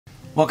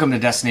Welcome to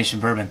Destination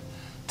Bourbon.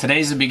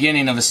 Today's the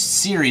beginning of a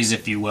series,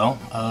 if you will,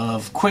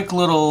 of quick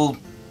little,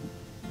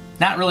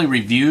 not really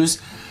reviews,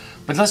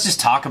 but let's just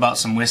talk about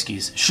some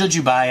whiskeys. Should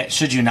you buy it?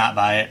 Should you not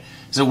buy it?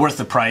 Is it worth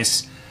the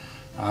price?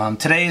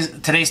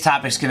 Today's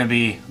topic is going to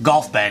be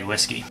golf bag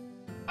whiskey.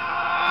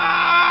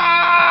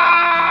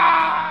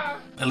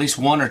 At least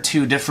one or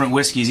two different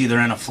whiskeys, either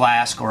in a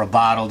flask or a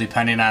bottle,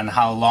 depending on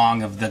how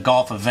long of the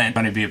golf event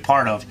you're going to be a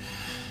part of,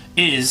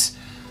 is.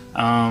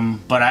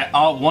 But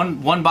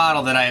one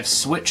bottle that I have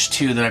switched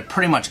to that I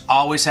pretty much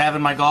always have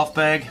in my golf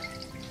bag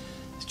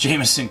is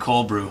Jameson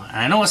Cold Brew. And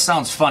I know it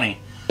sounds funny,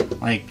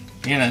 like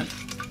you're gonna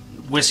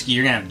whiskey,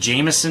 you're gonna have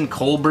Jameson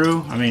Cold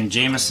Brew. I mean,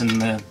 Jameson,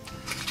 the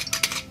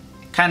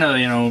kind of,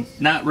 you know,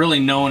 not really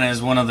known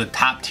as one of the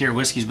top tier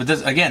whiskeys, but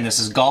this, again, this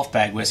is golf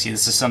bag whiskey.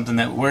 This is something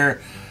that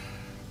we're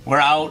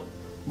out,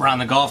 we're on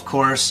the golf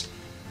course.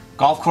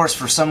 Golf course,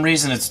 for some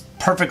reason, it's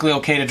perfectly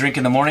okay to drink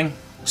in the morning.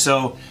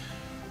 So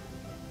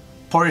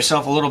pour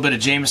yourself a little bit of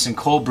Jameson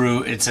Cold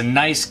Brew. It's a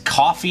nice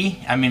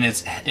coffee. I mean,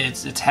 it's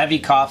heavy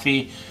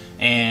coffee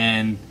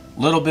and a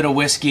little bit of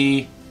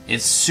whiskey.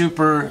 It's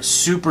super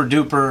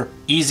duper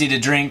easy to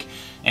drink,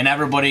 and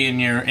everybody in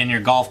your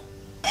golf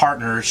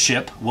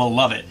partnership will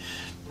love it.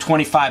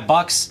 25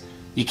 bucks,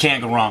 you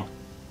can't go wrong.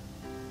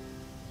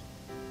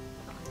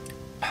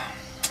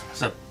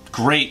 It's a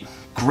great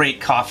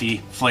coffee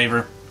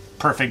flavor,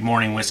 perfect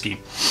morning whiskey.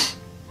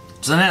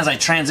 So then as I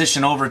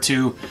transition over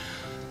to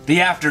the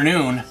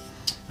afternoon,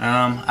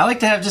 I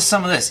like to have just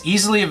some of this.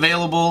 Easily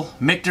available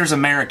Michter's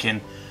American.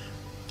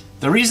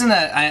 The reason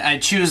that I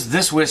choose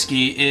this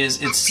whiskey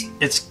is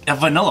it's a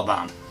vanilla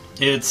bomb.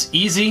 It's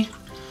easy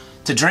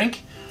to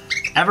drink.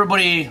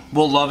 Everybody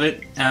will love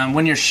it.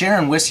 When you're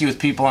sharing whiskey with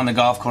people on the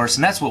golf course,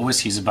 and that's what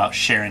whiskey's about,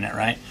 sharing it,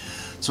 right?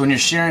 So when you're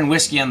sharing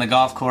whiskey on the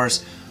golf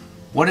course,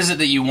 what is it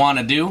that you want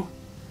to do?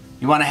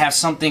 You want to have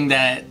something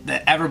that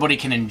everybody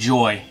can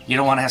enjoy. You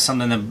don't want to have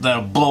something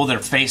that'll blow their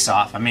face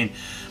off. I mean,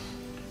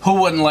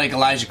 who wouldn't like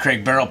Elijah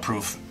Craig Barrel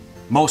Proof?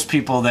 Most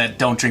people that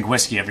don't drink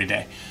whiskey every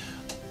day.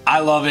 I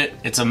love it.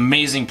 It's an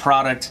amazing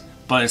product,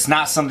 but it's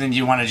not something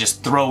you want to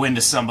just throw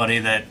into somebody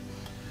that,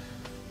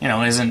 you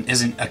know,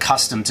 isn't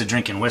accustomed to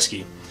drinking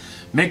whiskey.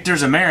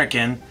 Michter's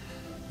American,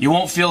 you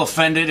won't feel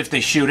offended if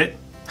they shoot it.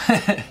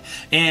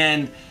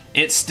 And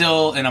it's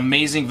still an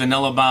amazing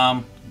vanilla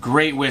bomb,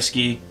 great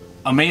whiskey,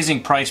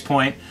 amazing price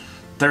point,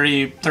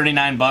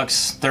 39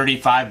 bucks,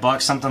 35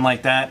 bucks, something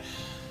like that.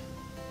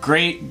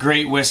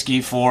 Great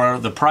whiskey for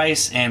the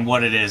price and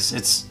what it is.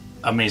 It's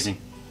amazing.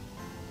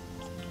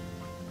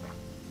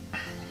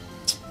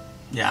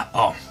 Yeah,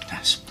 oh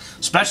gosh.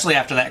 Especially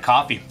after that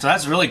coffee. So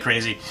that's really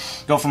crazy.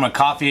 Go from a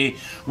coffee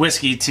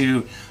whiskey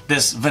to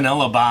this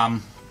vanilla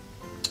bomb.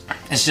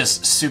 It's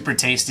just super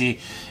tasty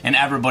and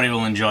everybody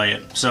will enjoy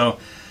it. So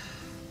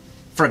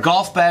for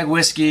golf bag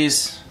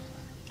whiskeys,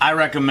 I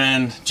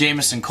recommend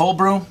Jameson Cold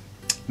Brew,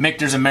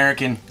 Michter's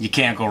American. You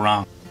can't go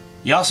wrong.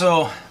 You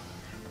also,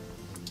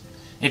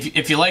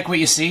 if you like what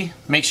you see,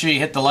 make sure you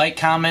hit the like,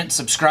 comment,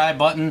 subscribe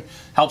button.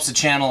 Helps the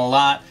channel a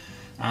lot.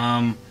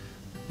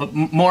 But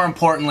more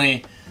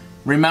importantly,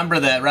 remember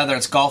that whether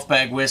it's golf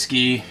bag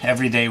whiskey,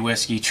 everyday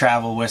whiskey,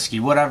 travel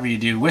whiskey, whatever you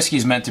do, whiskey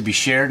is meant to be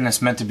shared and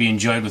it's meant to be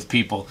enjoyed with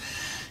people.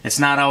 It's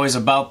not always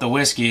about the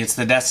whiskey, it's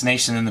the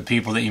destination and the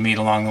people that you meet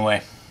along the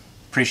way.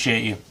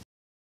 Appreciate you.